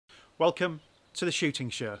Welcome to the shooting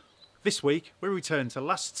show. This week we return to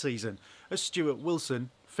last season as Stuart Wilson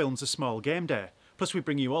films a small game day. Plus we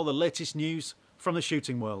bring you all the latest news from the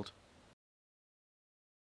shooting world.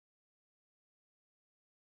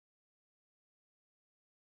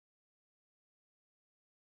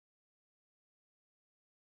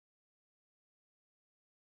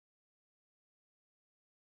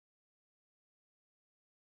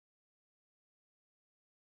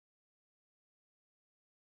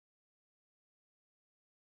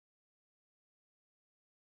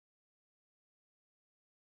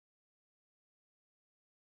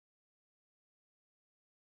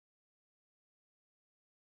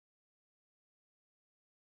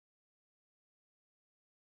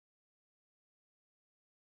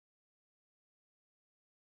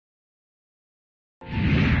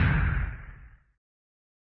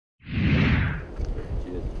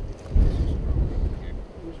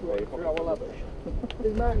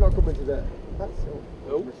 Is Mark not coming today? That's all.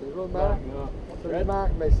 No. Mark. There's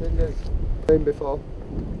Mark missing. There's been before.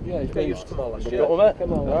 Yeah, he's been used to all last year.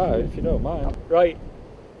 Come on, right, if you don't mind. Right,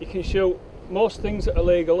 you can shoot most things that are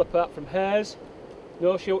legal apart from hares,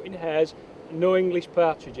 no shooting hares, no English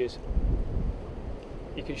partridges.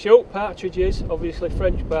 You can shoot partridges, obviously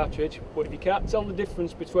French partridge, but if you can't tell the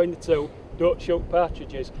difference between the two, don't shoot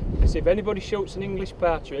partridges. Because if anybody shoots an English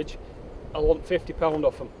partridge, I'll want £50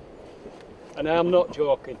 off them. And I'm not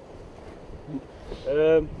joking.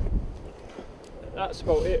 That's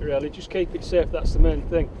about it really, just keep it safe, that's the main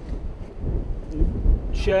thing.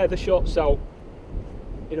 Share the shots out.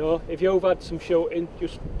 You know, if you've had some shooting,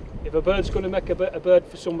 just if a bird's going to make a bird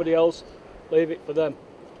for somebody else, leave it for them.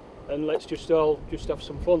 And let's just all have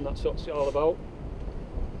some fun, that's what it's all about.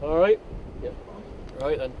 Alright? Yeah.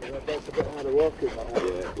 Right then. That's a bit harder work, is that?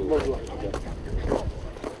 Yeah. Lovely.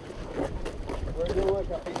 Where do you work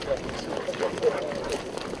at?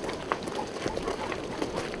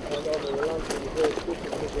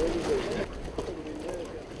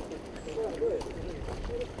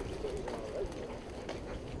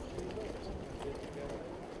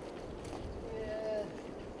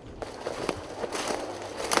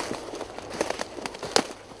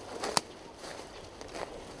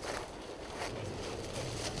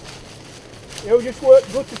 You just work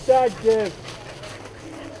good to side, Dave.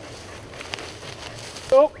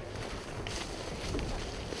 Up.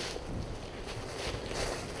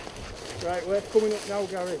 Right, we're coming up now,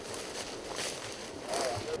 Gary.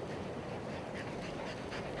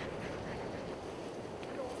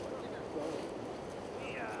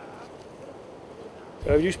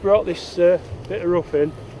 So I've just brought this bit of rough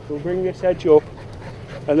in. We'll bring this edge up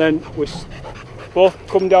and then we both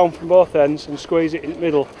come down from both ends and squeeze it in the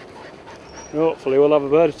middle. And hopefully we'll have a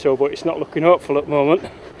bird or two, but it's not looking hopeful at the moment.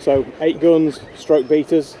 So 8 guns, stroke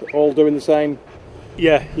beaters, all doing the same?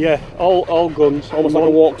 Yeah, all guns. Almost like a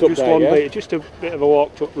walked up just day, one yeah? beater, just a bit of a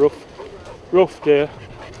walked up rough day.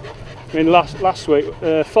 I mean last week,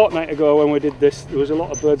 a fortnight ago when we did this, there was a lot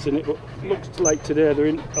of birds in it, but it looks like today there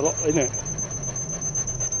ain't a lot in it.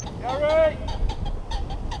 Gary!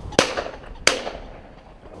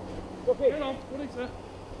 Okay, hang on, what is that?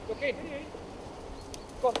 Okay.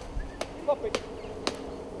 Go. Pop it.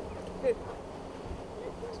 Hit.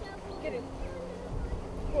 Get it.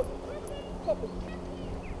 Go. Pop it.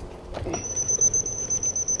 Come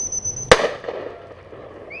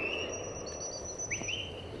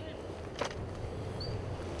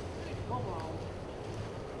on.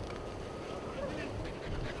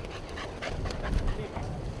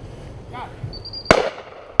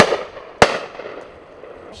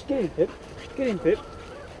 Just get in, Pip. Get in, Pip.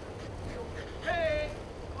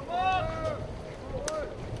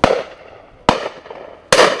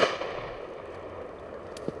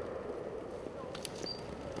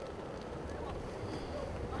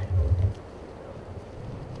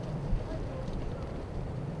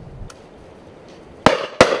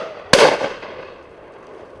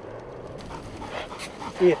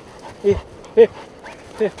 Here.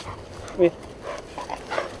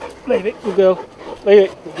 Leave it, good girl. Leave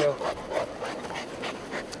it, good girl.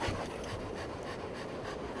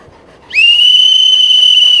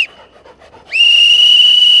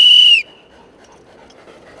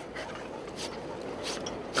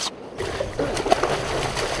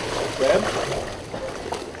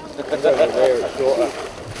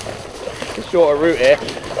 It's shorter route here.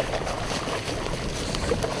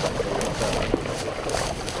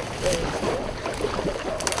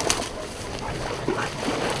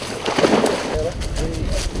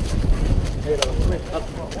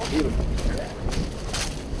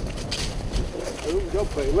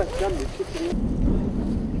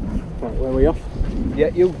 Right, where are we off? Yeah,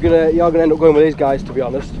 you're gonna end up going with these guys, to be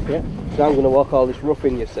honest. Yeah. So I'm gonna walk all this rough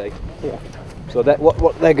in, you see. Yeah. So that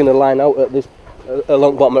what they're gonna line out at this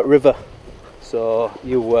along bottom at river. So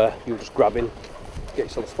you just grab in, get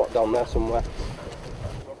some spot down there somewhere.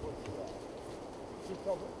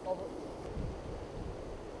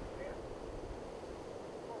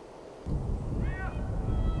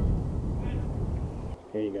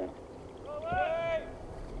 Here you go.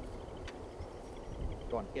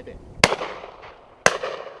 Go on, get in.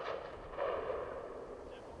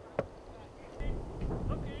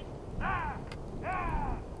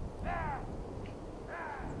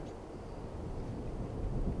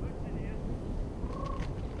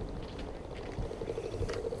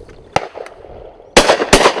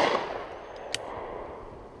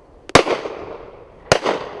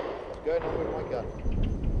 Going on with my gun.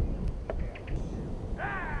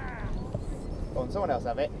 Go on, someone else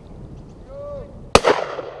have it.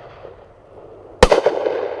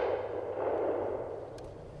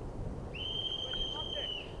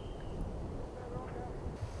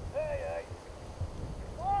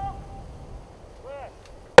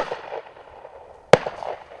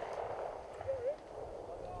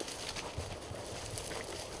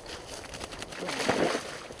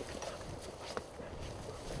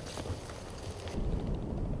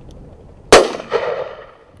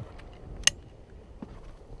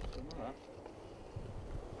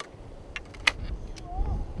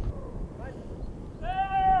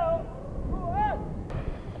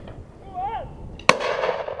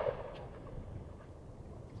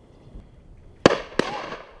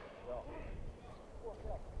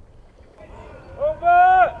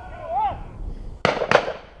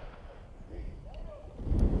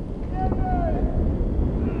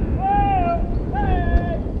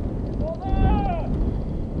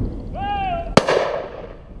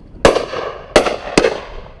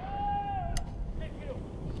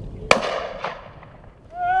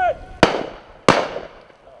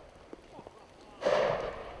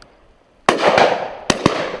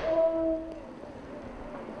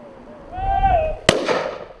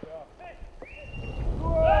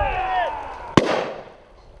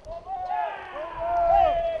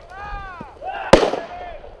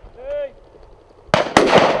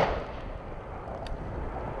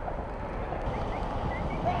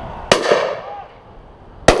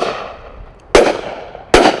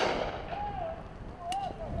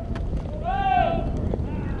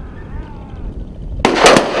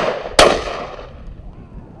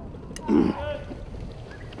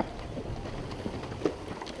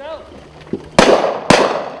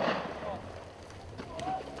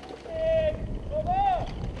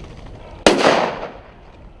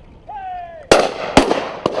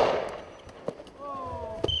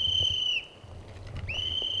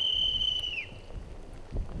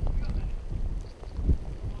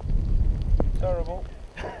 Terrible.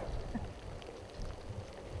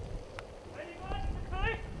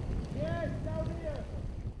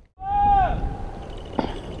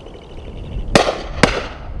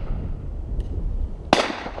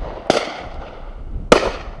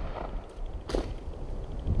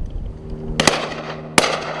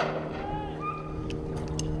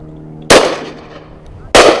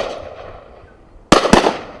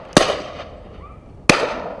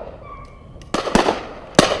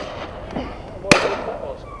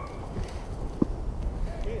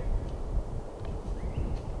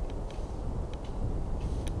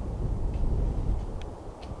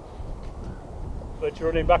 Let you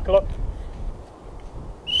running back a lot.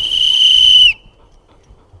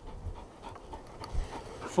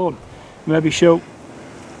 Fun. Maybe shoot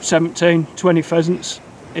 17, 20 pheasants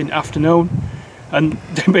in afternoon, and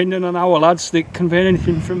depending on our lads, they can be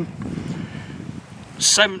anything from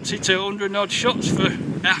 70 to 100 odd shots for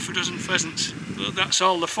half a dozen pheasants. But that's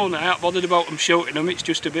all the fun. I ain't bothered about them shooting them, it's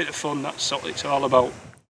just a bit of fun, that's what it's all about.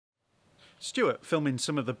 Stuart filming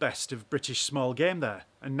some of the best of British small game there,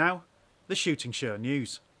 and now the Shooting Show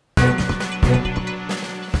News.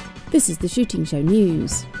 This is the Shooting Show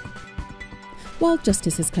News. Wild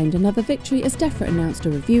Justice has claimed another victory as DEFRA announced a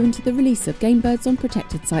review into the release of game birds on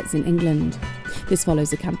protected sites in England. This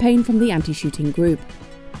follows a campaign from the anti-shooting group.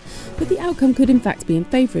 But the outcome could in fact be in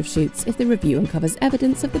favour of shoots if the review uncovers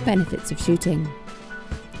evidence of the benefits of shooting.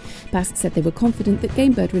 BASC said they were confident that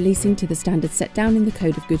game bird releasing to the standards set down in the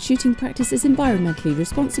Code of Good Shooting Practice is environmentally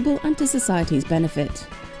responsible and to society's benefit.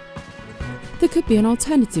 There could be an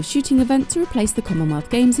alternative shooting event to replace the Commonwealth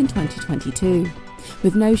Games in 2022.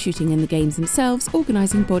 With no shooting in the Games themselves,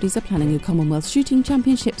 organising bodies are planning a Commonwealth Shooting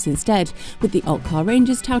Championships instead, with the Altcar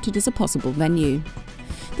Ranges touted as a possible venue.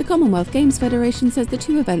 The Commonwealth Games Federation says the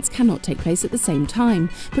two events cannot take place at the same time,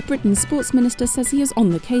 but Britain's sports minister says he is on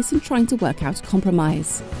the case and trying to work out a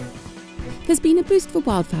compromise. There's been a boost for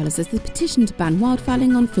wildfowlers as the petition to ban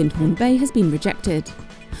wildfowling on Findhorn Bay has been rejected.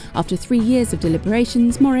 After 3 years of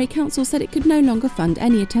deliberations, Moray Council said it could no longer fund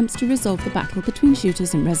any attempts to resolve the battle between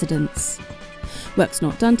shooters and residents. Work's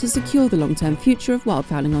not done to secure the long-term future of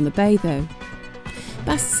wildfowling on the bay, though.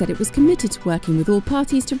 BASC said it was committed to working with all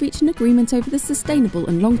parties to reach an agreement over the sustainable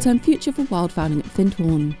and long-term future for wildfowling at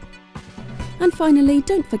Findhorn. And finally,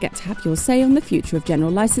 don't forget to have your say on the future of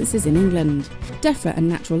general licences in England. DEFRA and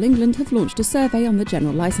Natural England have launched a survey on the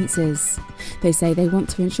general licences. They say they want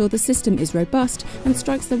to ensure the system is robust and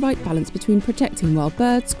strikes the right balance between protecting wild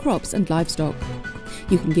birds, crops and livestock.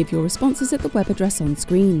 You can give your responses at the web address on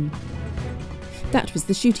screen. That was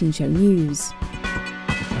the Shooting Show News.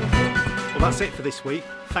 Well, that's it for this week.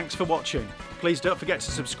 Thanks for watching. Please don't forget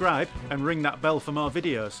to subscribe and ring that bell for more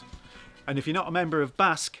videos. And if you're not a member of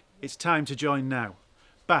BASC, it's time to join now.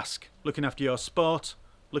 BASC, looking after your sport,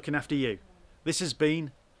 looking after you. This has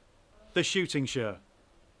been The Shooting Show.